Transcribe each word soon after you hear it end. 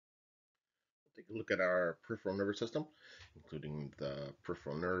Look at our peripheral nervous system, including the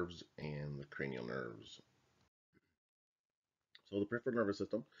peripheral nerves and the cranial nerves. So the peripheral nervous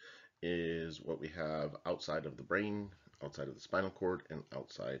system is what we have outside of the brain, outside of the spinal cord, and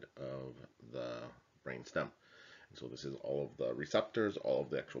outside of the brain stem. And so this is all of the receptors, all of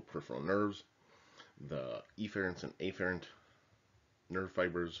the actual peripheral nerves, the efferent and afferent nerve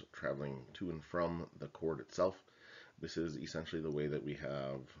fibers traveling to and from the cord itself. This is essentially the way that we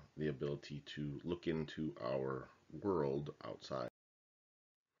have the ability to look into our world outside.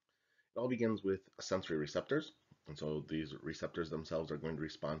 It all begins with sensory receptors. And so these receptors themselves are going to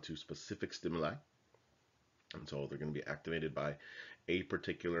respond to specific stimuli. And so they're going to be activated by a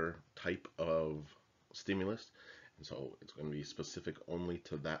particular type of stimulus. And so it's going to be specific only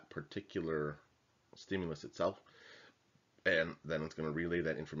to that particular stimulus itself. And then it's going to relay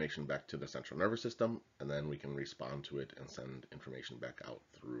that information back to the central nervous system. And then we can respond to it and send information back out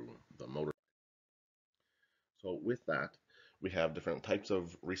through the motor. So with that, we have different types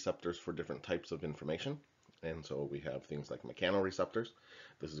of receptors for different types of information. And so we have things like mechanoreceptors.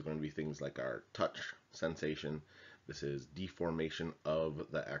 This is going to be things like our touch sensation. This is deformation of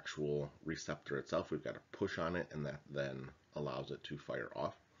the actual receptor itself. We've got to push on it, and that then allows it to fire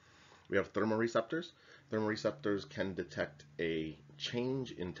off. We have thermoreceptors. Thermoreceptors can detect a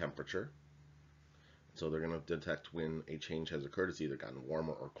change in temperature. So they're going to detect when a change has occurred. It's either gotten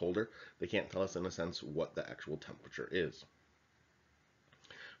warmer or colder. They can't tell us in a sense what the actual temperature is.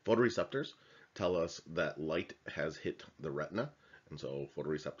 Photoreceptors tell us that light has hit the retina. And so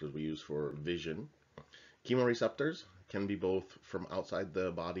photoreceptors we use for vision. Chemoreceptors can be both from outside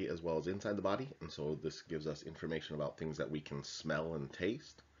the body as well as inside the body. And so this gives us information about things that we can smell and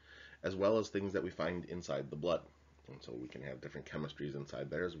taste, as well as things that we find inside the blood. And so we can have different chemistries inside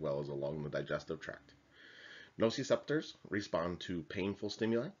there as well as along the digestive tract. Nociceptors respond to painful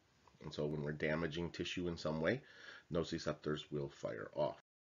stimuli. And so when we're damaging tissue in some way, nociceptors will fire off.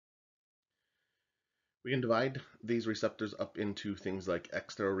 We can divide these receptors up into things like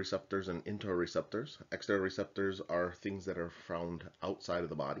exteroreceptors and interoreceptors. Exteroreceptors are things that are found outside of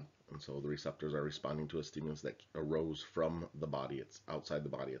the body. And so the receptors are responding to a stimulus that arose from the body, it's outside the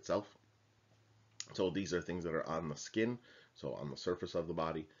body itself. So these are things that are on the skin, so on the surface of the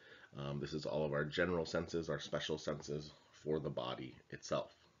body. This is all of our general senses, our special senses for the body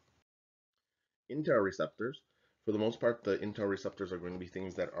itself. Interoreceptors, for the most part, the interoreceptors are going to be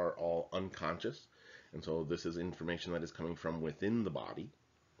things that are all unconscious. And so this is information that is coming from within the body.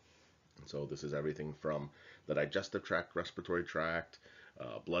 And so this is everything from the digestive tract, respiratory tract,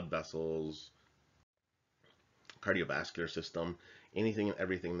 blood vessels, cardiovascular system, anything and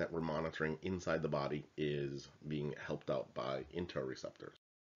everything that we're monitoring inside the body is being helped out by interoreceptors.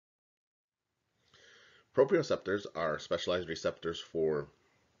 Proprioceptors are specialized receptors for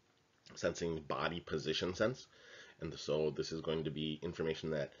sensing body position sense. And so this is going to be information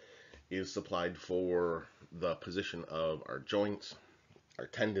that is supplied for the position of our joints, our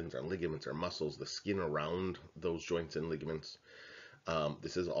tendons, our ligaments, our muscles, the skin around those joints and ligaments.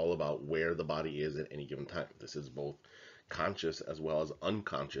 This is all about where the body is at any given time. This is both conscious as well as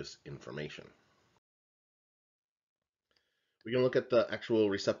unconscious information. We can look at the actual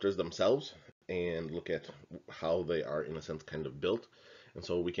receptors themselves and look at how they are, in a sense, kind of built. And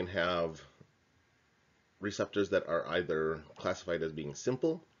so we can have receptors that are either classified as being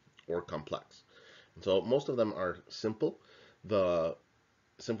simple or complex. And so most of them are simple. The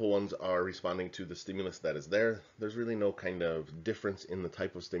simple ones are responding to the stimulus that is there. There's really no kind of difference in the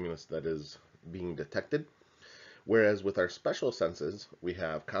type of stimulus that is being detected. Whereas with our special senses, we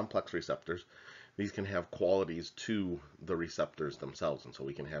have complex receptors. These can have qualities to the receptors themselves. And so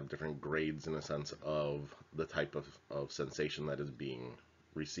we can have different grades in a sense of the type of sensation that is being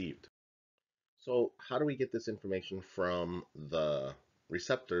received. So how do we get this information from the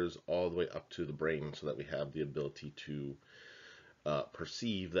receptors all the way up to the brain so that we have the ability to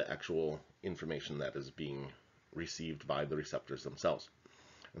perceive the actual information that is being received by the receptors themselves?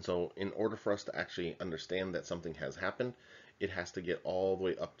 And so in order for us to actually understand that something has happened, it has to get all the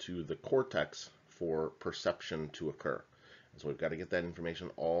way up to the cortex for perception to occur. And so we've got to get that information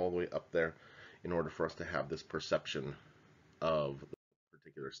all the way up there in order for us to have this perception of the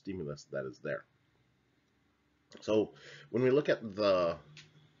particular stimulus that is there. So when we look at the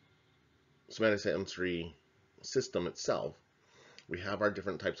somatosensory system itself, we have our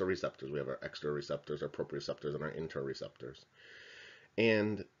different types of receptors. We have our exteroreceptors, our proprioceptors, and our interoreceptors.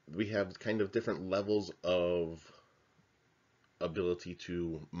 And we have kind of different levels of ability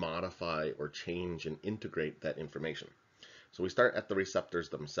to modify or change and integrate that information. So we start at the receptors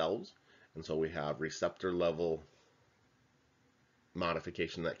themselves. And so we have receptor level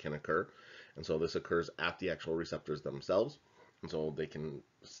modification that can occur. And so this occurs at the actual receptors themselves. And so they can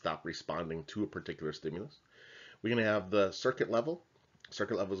stop responding to a particular stimulus. We're going to have the circuit level.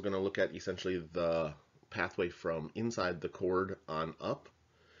 Circuit level is going to look at essentially the pathway from inside the cord on up.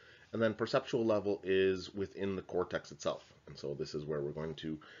 And then perceptual level is within the cortex itself. And so this is where we're going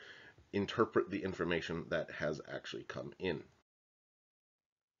to interpret the information that has actually come in.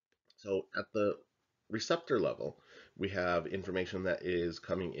 So at the receptor level, we have information that is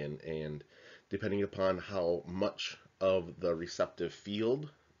coming in, and depending upon how much of the receptive field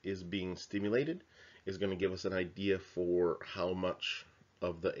is being stimulated is going to give us an idea for how much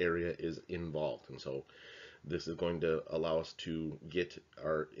of the area is involved. And so this is going to allow us to get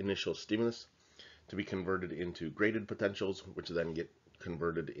our initial stimulus to be converted into graded potentials, which then get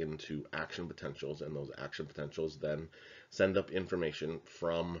converted into action potentials, and those action potentials then send up information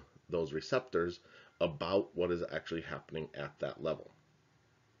from those receptors about what is actually happening at that level.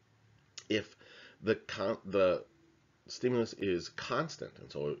 If the stimulus is constant,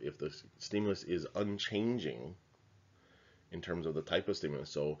 and so if the stimulus is unchanging in terms of the type of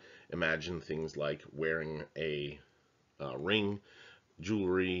stimulus, so imagine things like wearing a ring,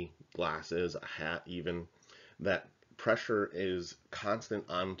 jewelry, glasses, a hat even, that pressure is constant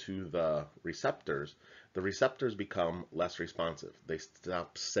onto the receptors become less responsive. They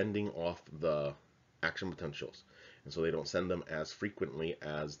stop sending off the action potentials, and so they don't send them as frequently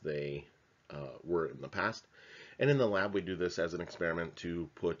as they were in the past. And in the lab, we do this as an experiment to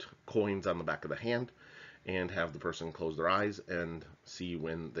put coins on the back of the hand and have the person close their eyes and see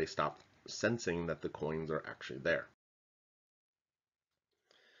when they stop sensing that the coins are actually there.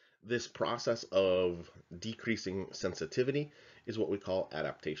 This process of decreasing sensitivity is what we call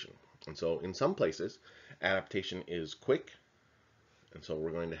adaptation. And so in some places, adaptation is quick. And so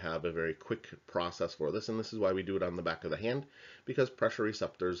we're going to have a very quick process for this. And this is why we do it on the back of the hand, because pressure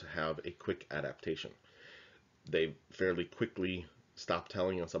receptors have a quick adaptation. They fairly quickly stop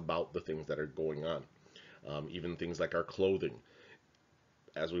telling us about the things that are going on. Even things like our clothing.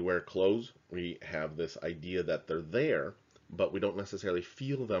 As we wear clothes, we have this idea that they're there, but we don't necessarily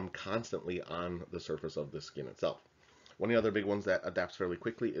feel them constantly on the surface of the skin itself. One of the other big ones that adapts fairly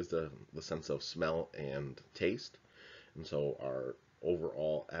quickly is the sense of smell and taste. And so our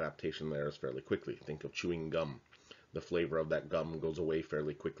overall adaptation there is fairly quickly. Think of chewing gum. The flavor of that gum goes away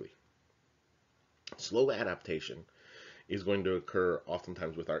fairly quickly. Slow adaptation is going to occur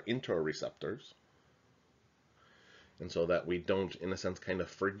oftentimes with our interoreceptors, and so that we don't, in a sense, kind of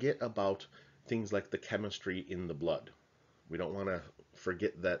forget about things like the chemistry in the blood. We don't want to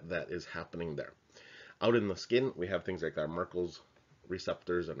forget that that is happening there. Out in the skin, we have things like our Merkel's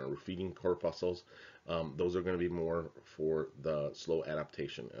receptors and our Ruffini corpuscles. Those are going to be more for the slow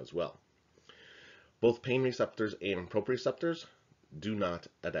adaptation as well. Both pain receptors and proprioceptors do not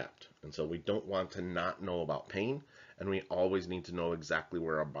adapt. And so we don't want to not know about pain, and we always need to know exactly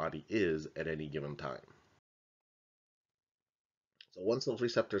where our body is at any given time. So once those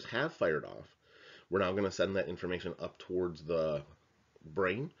receptors have fired off, we're now going to send that information up towards the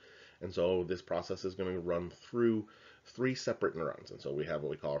brain. And so this process is going to run through 3 separate neurons. And so we have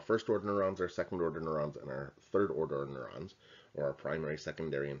what we call our first order neurons, our second order neurons, and our third order neurons, or our primary,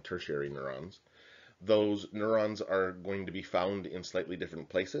 secondary, and tertiary neurons. Those neurons are going to be found in slightly different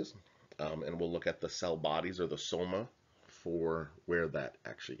places, and we'll look at the cell bodies, or the soma, for where that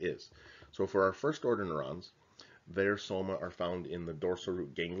actually is. So for our first order neurons, their soma are found in the dorsal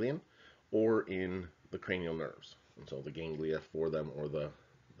root ganglion or in the cranial nerves. And so the ganglia for them, or the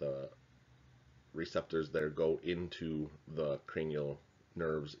receptors there, go into the cranial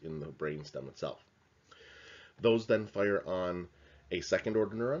nerves in the brainstem itself. Those then fire on a second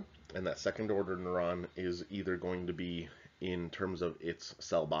order neuron, and that second order neuron is either going to be in terms of its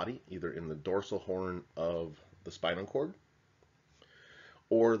cell body, either in the dorsal horn of the spinal cord,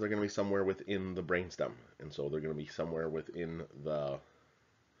 or they're going to be somewhere within the brainstem. And so they're going to be somewhere within the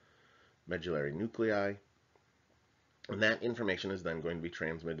medullary nuclei. And that information is then going to be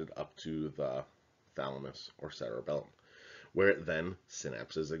transmitted up to the thalamus or cerebellum, where it then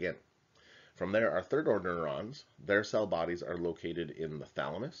synapses again. From there, our third order neurons, their cell bodies are located in the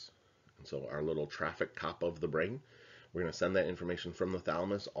thalamus. And so our little traffic cop of the brain, we're going to send that information from the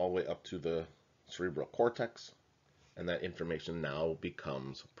thalamus all the way up to the cerebral cortex, and that information now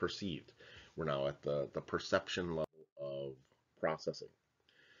becomes perceived. We're now at the perception level of processing.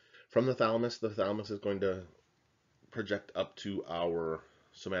 From the thalamus is going to project up to our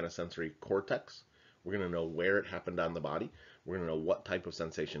somatosensory cortex. We're going to know where it happened on the body. We're going to know what type of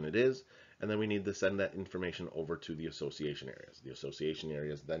sensation it is, and then we need to send that information over to the association areas. The association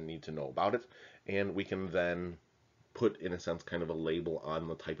areas then need to know about it, and we can then put, in a sense, kind of a label on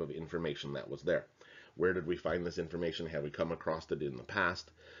the type of information that was there. Where did we find this information? Have we come across it in the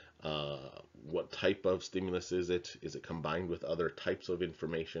past? What type of stimulus is it? Is it combined with other types of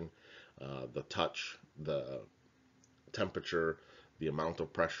information? The touch, the temperature, the amount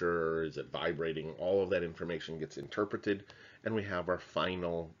of pressure, is it vibrating? All of that information gets interpreted, and we have our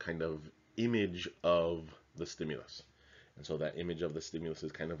final kind of image of the stimulus. And so that image of the stimulus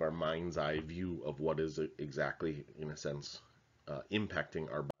is kind of our mind's eye view of what is exactly, in a sense,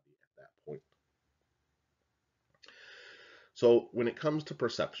 impacting our body at that point. So when it comes to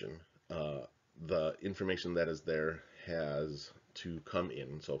perception, the information that is there has to come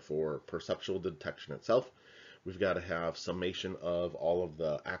in. So for perceptual detection itself, we've got to have summation of all of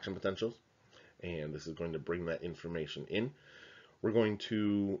the action potentials, and this is going to bring that information in. We're going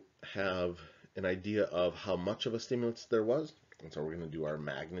to have an idea of how much of a stimulus there was, and so we're going to do our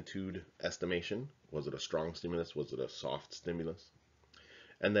magnitude estimation. Was it a strong stimulus? Was it a soft stimulus?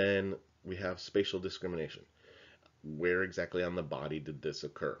 And then we have spatial discrimination. Where exactly on the body did this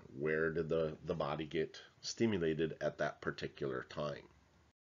occur? Where did the body get stimulated at that particular time?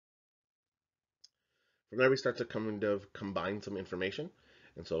 From there, we start to kind of combine some information,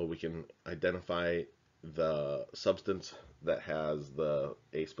 and so we can identify the substance that has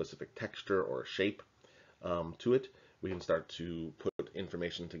a specific texture or shape to it. We can start to put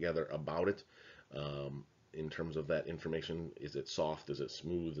information together about it in terms of that information. Is it soft? Is it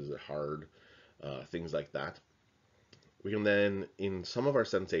smooth? Is it hard? Things like that. We can then, in some of our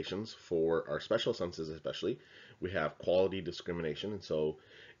sensations, for our special senses especially, we have quality discrimination. And so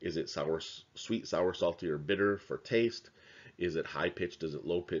is it sour, sweet, sour, salty, or bitter for taste? Is it high pitched? Is it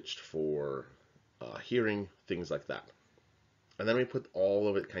low pitched for hearing? Things like that. And then we put all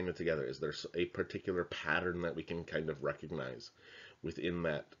of it kind of together. Is there a particular pattern that we can kind of recognize within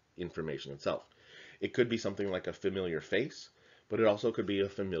that information itself? It could be something like a familiar face, but it also could be a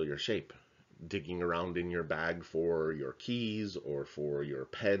familiar shape. Digging around in your bag for your keys or for your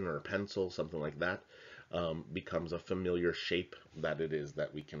pen or pencil, something like that, becomes a familiar shape that it is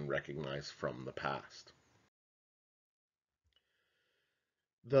that we can recognize from the past.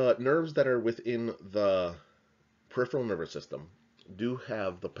 The nerves that are within the peripheral nervous system do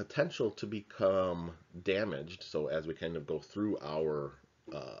have the potential to become damaged. So as we kind of go through our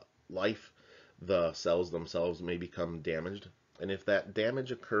life, the cells themselves may become damaged. And if that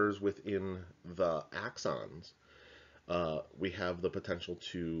damage occurs within the axons, we have the potential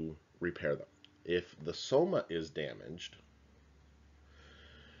to repair them. If the soma is damaged,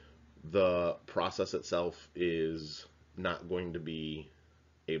 the process itself is not going to be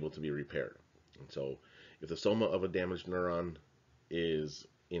able to be repaired. And so if the soma of a damaged neuron is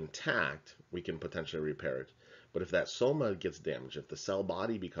intact, we can potentially repair it. But if that soma gets damaged, if the cell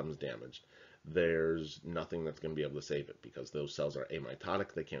body becomes damaged, there's nothing that's going to be able to save it because those cells are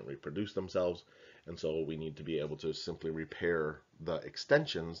amitotic, they can't reproduce themselves, and so we need to be able to simply repair the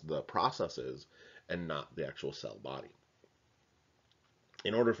extensions, the processes, and not the actual cell body.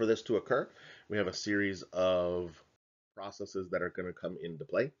 In order for this to occur, we have a series of processes that are going to come into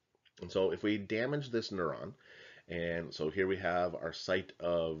play. And so if we damage this neuron, and so here we have our site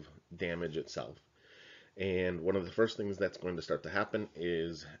of damage itself. And one of the first things that's going to start to happen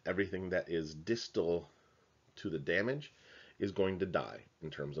is everything that is distal to the damage is going to die in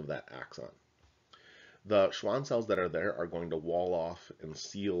terms of that axon. The Schwann cells that are there are going to wall off and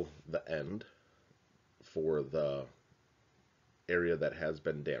seal the end for the area that has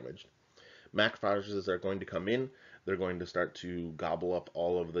been damaged. Macrophages are going to come in. They're going to start to gobble up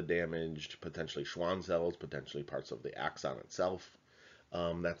all of the damaged, potentially Schwann cells, potentially parts of the axon itself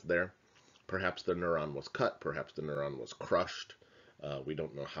that's there. Perhaps the neuron was cut, perhaps the neuron was crushed. We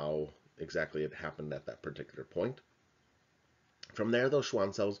don't know how exactly it happened at that particular point. From there, those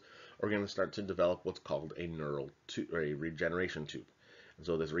Schwann cells are going to start to develop what's called a neural tube, or a regeneration tube. And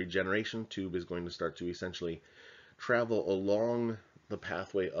so this regeneration tube is going to start to essentially travel along the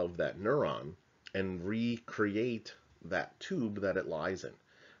pathway of that neuron and recreate that tube that it lies in.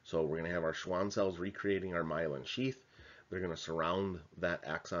 So we're going to have our Schwann cells recreating our myelin sheath. They're going to surround that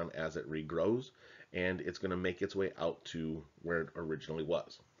axon as it regrows, and it's going to make its way out to where it originally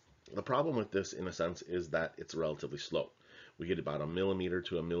was. The problem with this, in a sense, is that it's relatively slow. We get about 1 millimeter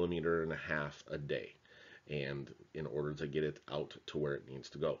to 1.5 millimeters a day, and in order to get it out to where it needs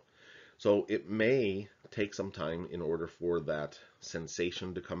to go. So it may take some time in order for that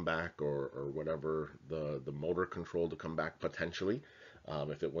sensation to come back, or whatever, the motor control to come back potentially.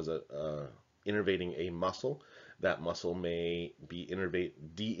 If it was innervating a muscle, that muscle may be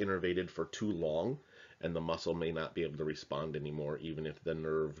de-innervated for too long, and the muscle may not be able to respond anymore, even if the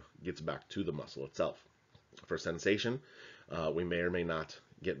nerve gets back to the muscle itself. for sensation, we may or may not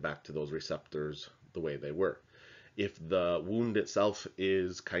get back to those receptors the way they were. If the wound itself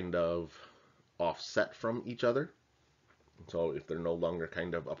is kind of offset from each other, so if they're no longer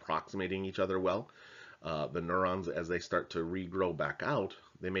kind of approximating each other well, the neurons, as they start to regrow back out,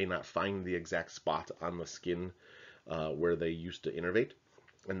 they may not find the exact spot on the skin where they used to innervate,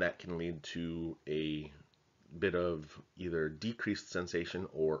 and that can lead to a bit of either decreased sensation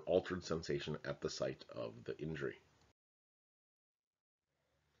or altered sensation at the site of the injury.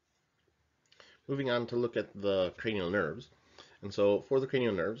 Moving on to look at the cranial nerves. And so for the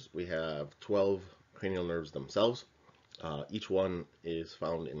cranial nerves, we have 12 cranial nerves themselves. Each one is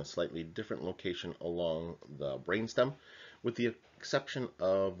found in a slightly different location along the brainstem, with the exception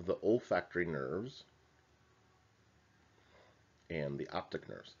of the olfactory nerves and the optic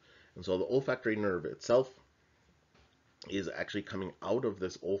nerves. And so the olfactory nerve itself is actually coming out of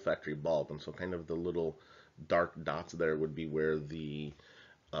this olfactory bulb, and so kind of the little dark dots there would be where the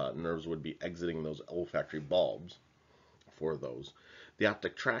nerves would be exiting those olfactory bulbs for those. The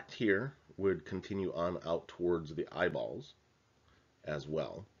optic tract here would continue on out towards the eyeballs as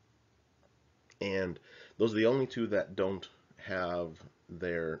well. And those are the only two that don't have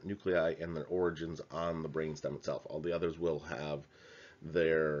their nuclei and their origins on the brainstem itself. All the others will have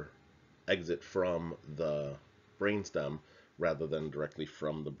their exit from the brainstem rather than directly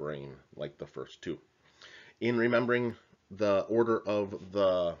from the brain like the first two. In remembering the order of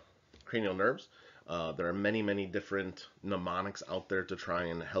the cranial nerves, there are many different mnemonics out there to try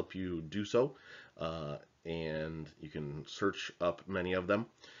and help you do so, and you can search up many of them.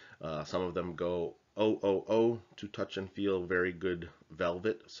 Some of them go O, to touch and feel very good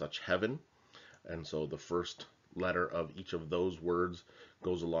velvet, such heaven. And so the first letter of each of those words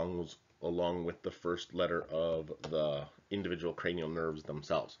goes along with the first letter of the individual cranial nerves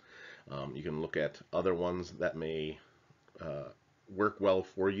themselves. You can look at other ones that may work well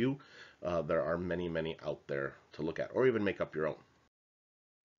for you. There are many out there to look at, or even make up your own.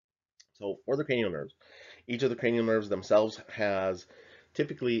 So for the cranial nerves, each of the cranial nerves themselves has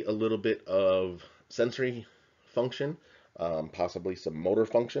typically a little bit of sensory function, possibly some motor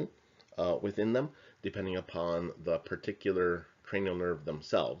function within them, depending upon the particular cranial nerve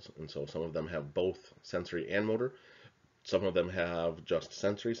themselves. And so some of them have both sensory and motor. Some of them have just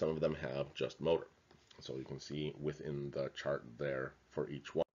sensory, some of them have just motor. So you can see within the chart there for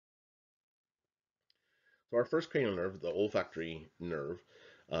each one. So our first cranial nerve, the olfactory nerve,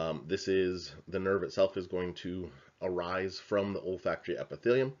 this is the nerve itself is going to arise from the olfactory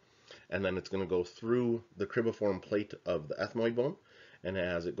epithelium, and then it's going to go through the cribriform plate of the ethmoid bone, and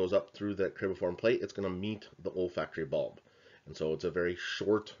as it goes up through that cribriform plate, it's going to meet the olfactory bulb. And so it's a very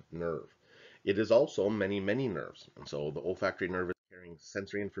short nerve. It is also many nerves, and so the olfactory nerve is carrying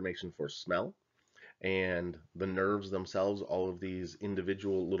sensory information for smell, and the nerves themselves, all of these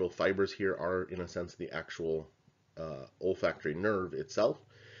individual little fibers here are in a sense the actual olfactory nerve itself,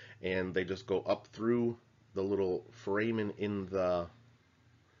 and they just go up through the little foramen in the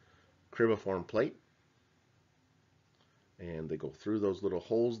cribriform plate, and they go through those little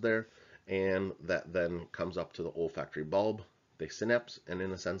holes there, and that then comes up to the olfactory bulb. They synapse, and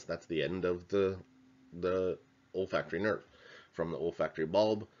in a sense that's the end of the olfactory nerve, from the olfactory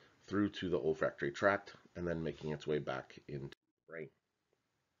bulb through to the olfactory tract, and then making its way back into the brain.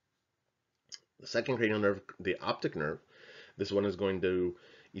 The second cranial nerve, the optic nerve, this one is going to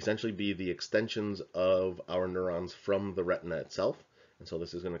essentially be the extensions of our neurons from the retina itself. And so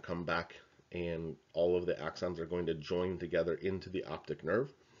this is going to come back, and all of the axons are going to join together into the optic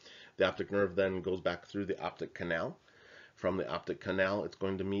nerve. The optic nerve then goes back through the optic canal. From the optic canal, it's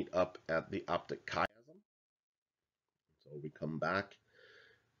going to meet up at the optic chiasm. So we come back.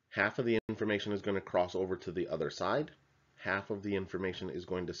 Half of the information is going to cross over to the other side. Half of the information is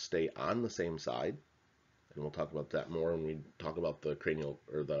going to stay on the same side. And we'll talk about that more when we talk about the cranial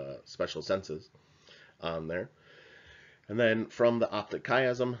or the special senses on there. And then from the optic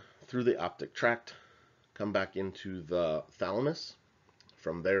chiasm through the optic tract, come back into the thalamus.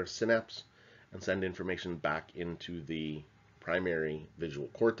 From there, synapse and send information back into the primary visual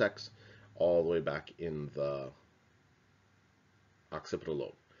cortex, all the way back in the occipital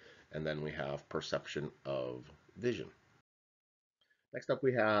lobe. And then we have perception of vision. Next up,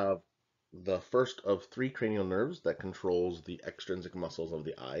 we have the first of three cranial nerves that controls the extrinsic muscles of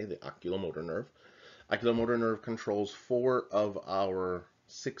the eye, the oculomotor nerve. Oculomotor nerve controls 4 of our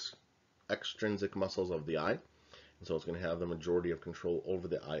 6 extrinsic muscles of the eye. And so it's going to have the majority of control over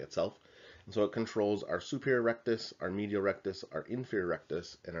the eye itself. And so it controls our superior rectus, our medial rectus, our inferior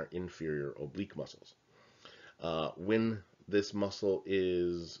rectus, and our inferior oblique muscles. When this muscle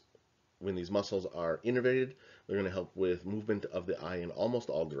is when these muscles are innervated, they're going to help with movement of the eye in almost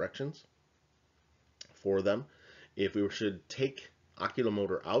all directions for them. If we should take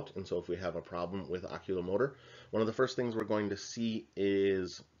oculomotor out, and so if we have a problem with oculomotor, one of the first things we're going to see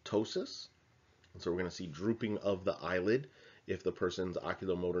is ptosis. And so we're going to see drooping of the eyelid if the person's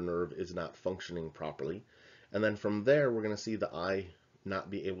oculomotor nerve is not functioning properly. And then from there, we're going to see the eye not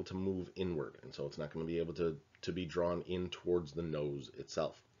be able to move inward. And so it's not going to be able to be drawn in towards the nose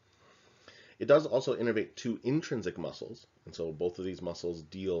itself. It does also innervate two intrinsic muscles. And so both of these muscles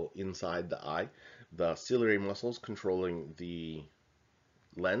deal inside the eye. The ciliary muscles controlling the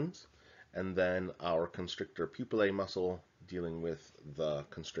lens, and then our constrictor pupillae muscle dealing with the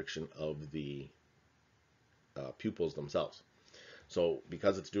constriction of the pupils themselves. So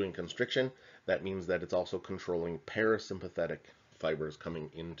because it's doing constriction, that means that it's also controlling parasympathetic fibers coming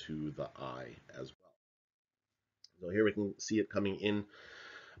into the eye as well. So here we can see it coming in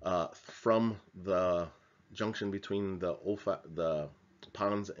from the junction between the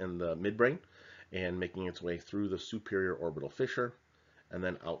pons and the midbrain, and making its way through the superior orbital fissure, and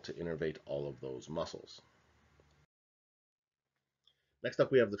then out to innervate all of those muscles. Next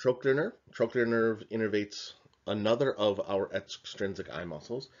up, we have the trochlear nerve. Trochlear nerve innervates another of our extrinsic eye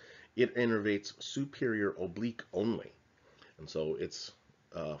muscles. It innervates superior oblique only. And so its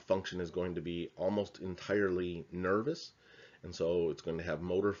function is going to be almost entirely nervous. And so it's going to have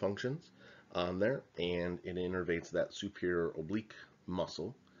motor functions on there, and it innervates that superior oblique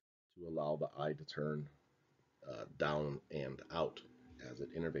muscle to allow the eye to turn down and out as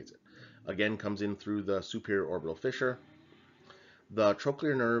it innervates it. Again, comes in through the superior orbital fissure. The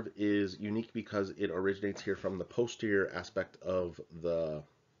trochlear nerve is unique because it originates here from the posterior aspect of the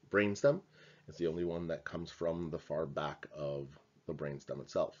brainstem. It's the only one that comes from the far back of the brainstem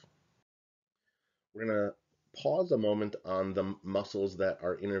itself. We're going to pause a moment on the muscles that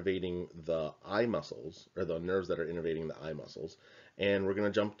are innervating the eye muscles, or the nerves that are innervating the eye muscles, and we're going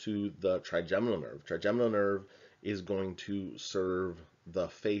to jump to the trigeminal nerve. Trigeminal nerve is going to serve the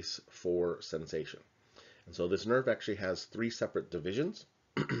face for sensation. And so this nerve actually has three separate divisions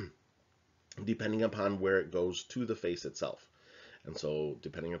depending upon where it goes to the face itself. And so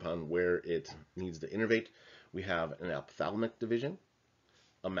depending upon where it needs to innervate, we have an ophthalmic division,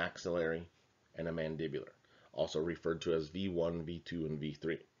 a maxillary, and a mandibular, also referred to as V1, V2, and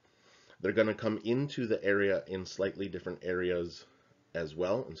V3. They're going to come into the area in slightly different areas as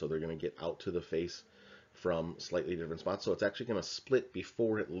well, and so they're going to get out to the face from slightly different spots. So it's actually going to split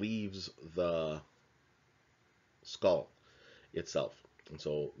before it leaves the skull itself. And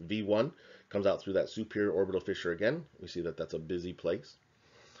so V1 comes out through that superior orbital fissure again. We see that that's a busy place.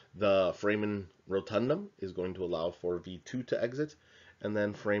 The foramen rotundum is going to allow for V2 to exit, and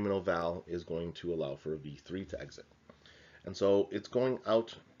then foramen ovale is going to allow for V3 to exit. And so it's going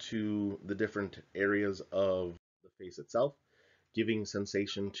out to the different areas of the face itself, giving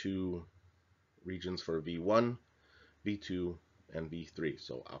sensation to regions for V1, V2, and V3.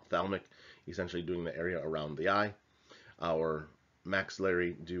 So ophthalmic, essentially doing the area around the eye, our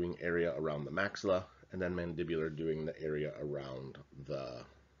maxillary doing area around the maxilla, and then mandibular doing the area around the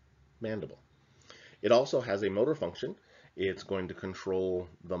mandible. It also has a motor function. It's going to control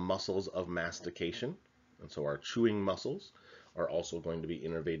the muscles of mastication, and so our chewing muscles are also going to be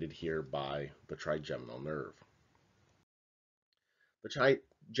innervated here by the trigeminal nerve. The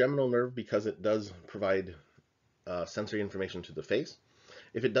trigeminal nerve, because it does provide sensory information to the face,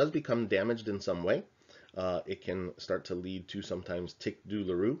 if it does become damaged in some way, it can start to lead to sometimes tic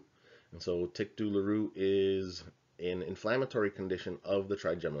douloureux. And so tic douloureux is an inflammatory condition of the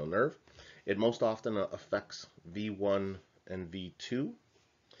trigeminal nerve. It most often affects V1 and V2,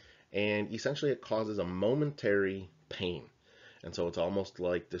 and essentially it causes a momentary pain. And so it's almost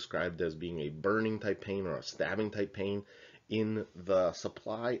like described as being a burning type pain or a stabbing type pain in the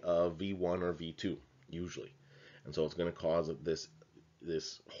supply of V1 or V2, usually. And so it's going to cause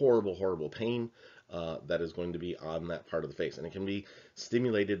this horrible pain that is going to be on that part of the face. And it can be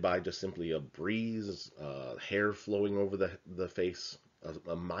stimulated by just simply a breeze, hair flowing over the face.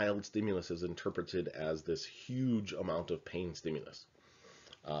 A mild stimulus is interpreted as this huge amount of pain stimulus.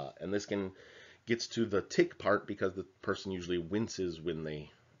 And this gets to the tic part because the person usually winces when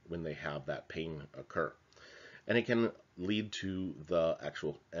they have that pain occur. And it can lead to the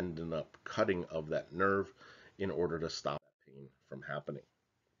actual ending up cutting of that nerve in order to stop that pain from happening.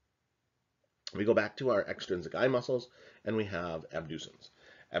 We go back to our extrinsic eye muscles, and we have abducens.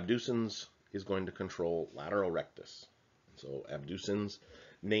 Abducens is going to control lateral rectus. So abducens,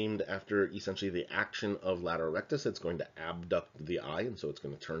 named after essentially the action of lateral rectus, it's going to abduct the eye, and so it's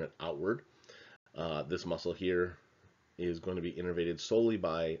going to turn it outward. This muscle here is going to be innervated solely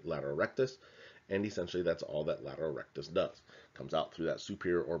by lateral rectus, and essentially that's all that lateral rectus does. Comes out through that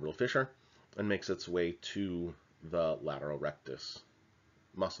superior orbital fissure and makes its way to the lateral rectus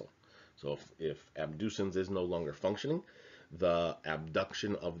muscle. So if abducens is no longer functioning, the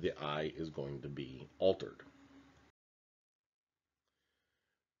abduction of the eye is going to be altered.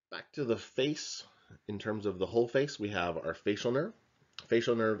 Back to the face, in terms of the whole face, we have our facial nerve.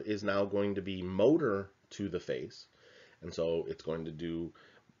 Facial nerve is now going to be motor to the face, and so it's going to do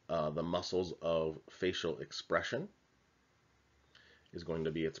the muscles of facial expression is going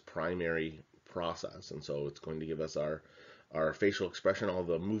to be its primary process, and so it's going to give us our facial expression, all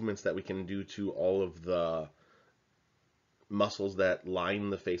the movements that we can do to all of the muscles that line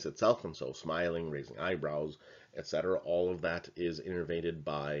the face itself, and so smiling, raising eyebrows, etc. All of that is innervated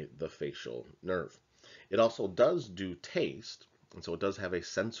by the facial nerve. It also does do taste, and so it does have a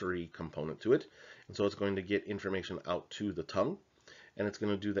sensory component to it, and so it's going to get information out to the tongue, and it's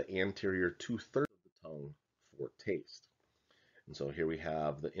going to do the anterior 2/3 of the tongue for taste. And so here we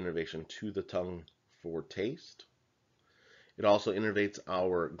have the innervation to the tongue for taste. It also innervates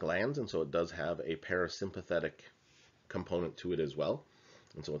our glands, and so it does have a parasympathetic component to it as well.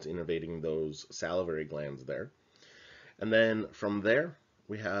 And so it's innervating those salivary glands there. And then from there,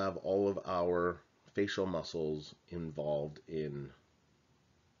 we have all of our facial muscles involved in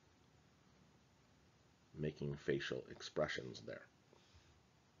making facial expressions there.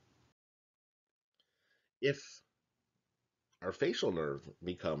 If our facial nerve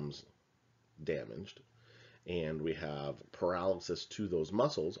becomes damaged and we have paralysis to those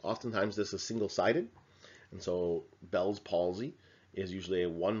muscles, oftentimes this is single-sided, and so Bell's palsy is usually a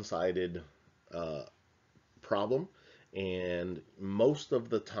one-sided problem, and most of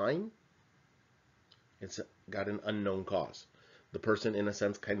the time it's got an unknown cause. The person, in a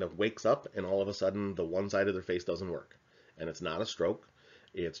sense, kind of wakes up and all of a sudden the one side of their face doesn't work. And it's not a stroke.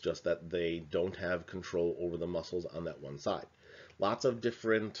 It's just that they don't have control over the muscles on that one side. Lots of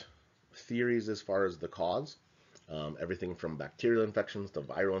different theories as far as the cause. Everything from bacterial infections to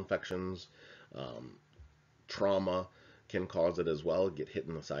viral infections. Trauma can cause it as well. Get hit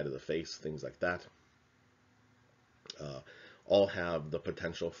in the side of the face, things like that. All have the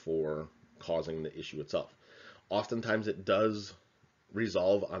potential for causing the issue itself. Oftentimes it does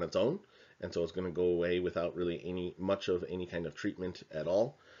resolve on its own, and so it's going to go away without really much of any kind of treatment at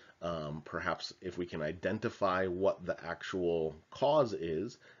all. Perhaps if we can identify what the actual cause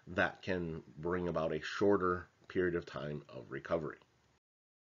is, that can bring about a shorter period of time of recovery.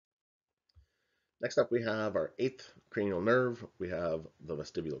 Next up, we have our 8th cranial nerve. We have the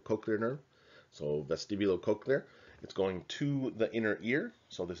vestibulocochlear nerve. So vestibulocochlear, it's going to the inner ear.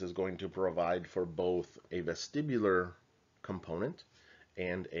 So this is going to provide for both a vestibular component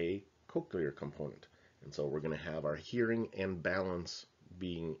and a cochlear component. And so we're going to have our hearing and balance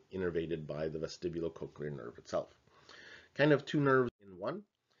being innervated by the vestibulocochlear nerve itself. Kind of two nerves in one.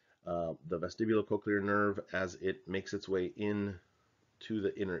 The vestibulocochlear nerve, as it makes its way in to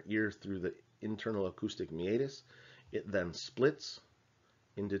the inner ear through the internal acoustic meatus, it then splits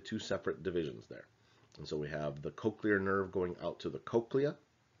into two separate divisions there. And so we have the cochlear nerve going out to the cochlea,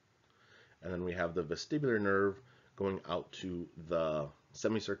 and then we have the vestibular nerve going out to the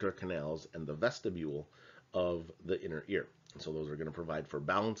semicircular canals and the vestibule of the inner ear. And so those are going to provide for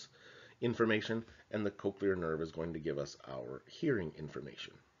balance information, and the cochlear nerve is going to give us our hearing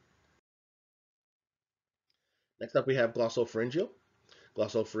information. Next up, we have glossopharyngeal.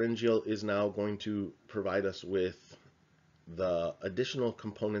 Glossopharyngeal is now going to provide us with the additional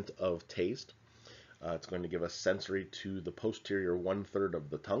component of taste. It's going to give us sensory to the posterior 1/3 of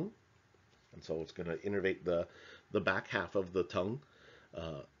the tongue. And so it's going to innervate the back half of the tongue,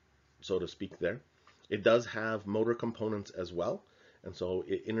 so to speak there. It does have motor components as well. And so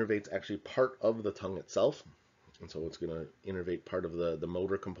it innervates actually part of the tongue itself. And so it's going to innervate part of the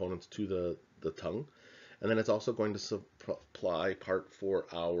motor components to the tongue. And then it's also going to supply part for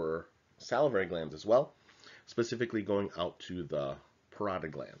our salivary glands as well, specifically going out to the parotid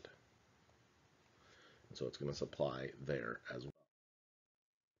gland. So it's going to supply there as well.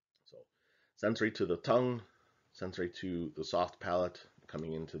 So sensory to the tongue, sensory to the soft palate,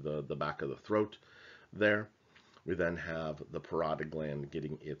 coming into the back of the throat there. We then have the parotid gland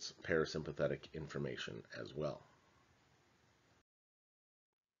getting its parasympathetic information as well.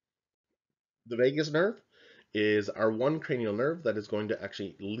 The vagus nerve is our one cranial nerve that is going to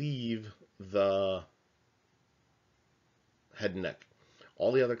actually leave the head and neck.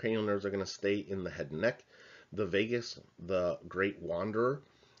 All the other cranial nerves are going to stay in the head and neck. The vagus, the great wanderer,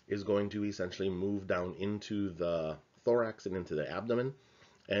 is going to essentially move down into the thorax and into the abdomen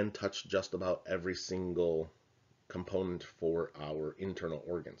and touch just about every single component for our internal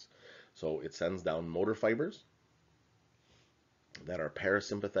organs. So it sends down motor fibers that are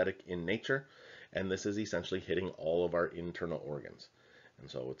parasympathetic in nature, and this is essentially hitting all of our internal organs. And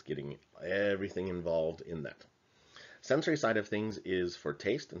so it's getting everything involved in that. Sensory side of things is for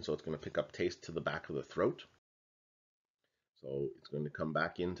taste, and so it's going to pick up taste to the back of the throat. So it's going to come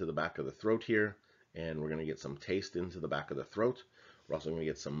back into the back of the throat here, and we're going to get some taste into the back of the throat. We're also going to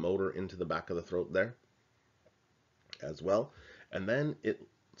get some motor into the back of the throat there as well. And then it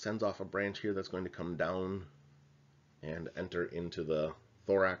sends off a branch here that's going to come down and enter into the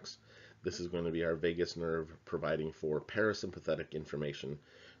thorax. This is going to be our vagus nerve, providing for parasympathetic information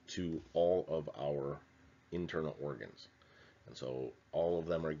to all of our internal organs. And so all of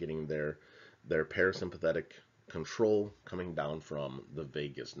them are getting their parasympathetic control coming down from the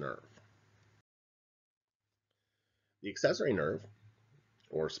vagus nerve. The accessory nerve,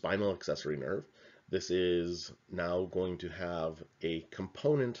 or spinal accessory nerve, this is now going to have a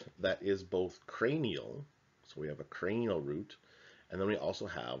component that is both cranial, so we have a cranial root, and then we also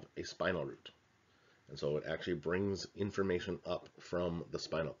have a spinal root. And so it actually brings information up from the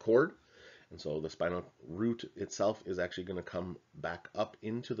spinal cord. And so the spinal root itself is actually going to come back up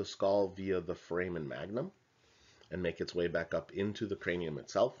into the skull via the foramen magnum and make its way back up into the cranium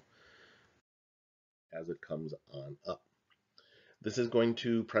itself as it comes on up. This is going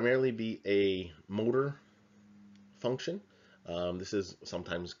to primarily be a motor function. This is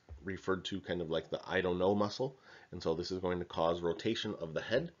sometimes referred to kind of like the I don't know muscle. And so this is going to cause rotation of the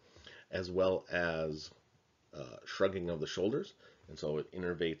head as well as shrugging of the shoulders. And so it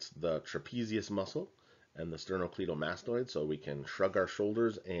innervates the trapezius muscle and the sternocleidomastoid, so we can shrug our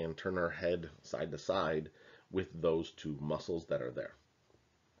shoulders and turn our head side to side with those two muscles that are there.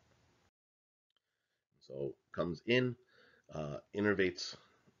 So comes in, innervates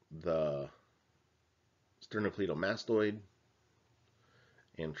the sternocleidomastoid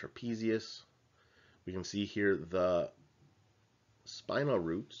and trapezius. We can see here the spinal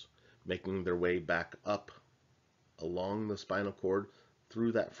roots making their way back up along the spinal cord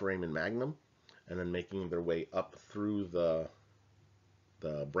through that foramen magnum, and then making their way up through the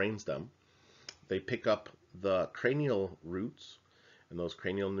brainstem. They pick up the cranial roots, and those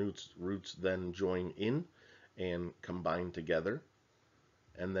cranial roots then join in and combine together,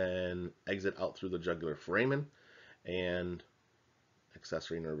 and then exit out through the jugular foramen, and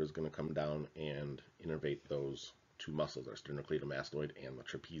accessory nerve is going to come down and innervate those two muscles, our sternocleidomastoid and the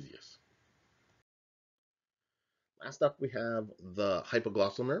trapezius. Last up, we have the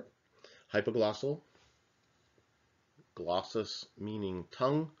hypoglossal nerve. Hypoglossal, glossus meaning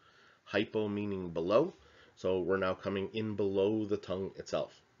tongue, hypo meaning below. So we're now coming in below the tongue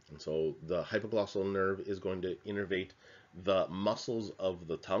itself. And so the hypoglossal nerve is going to innervate the muscles of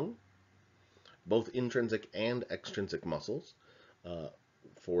the tongue, both intrinsic and extrinsic muscles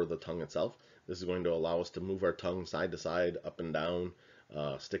for the tongue itself. This is going to allow us to move our tongue side to side, up and down,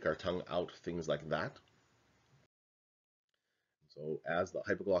 stick our tongue out, things like that. So as the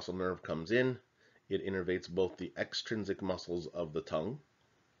hypoglossal nerve comes in, it innervates both the extrinsic muscles of the tongue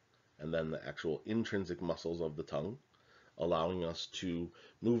and then the actual intrinsic muscles of the tongue, allowing us to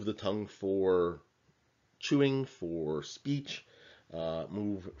move the tongue for chewing, for speech,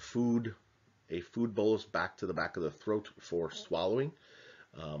 move a food bolus back to the back of the throat for swallowing.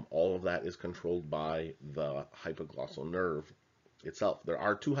 All of that is controlled by the hypoglossal nerve itself. There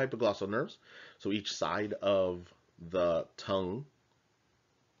are two hypoglossal nerves, so each side of the tongue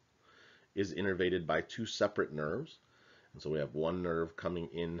is innervated by two separate nerves. And so we have one nerve coming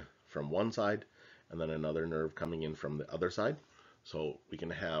in from one side and then another nerve coming in from the other side. So we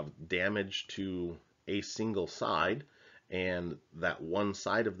can have damage to a single side, and that one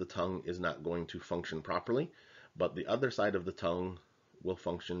side of the tongue is not going to function properly, but the other side of the tongue will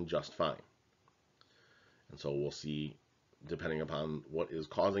function just fine. And so we'll see, depending upon what is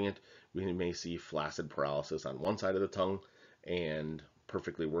causing it, we may see flaccid paralysis on one side of the tongue and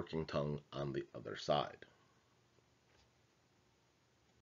perfectly working tongue on the other side.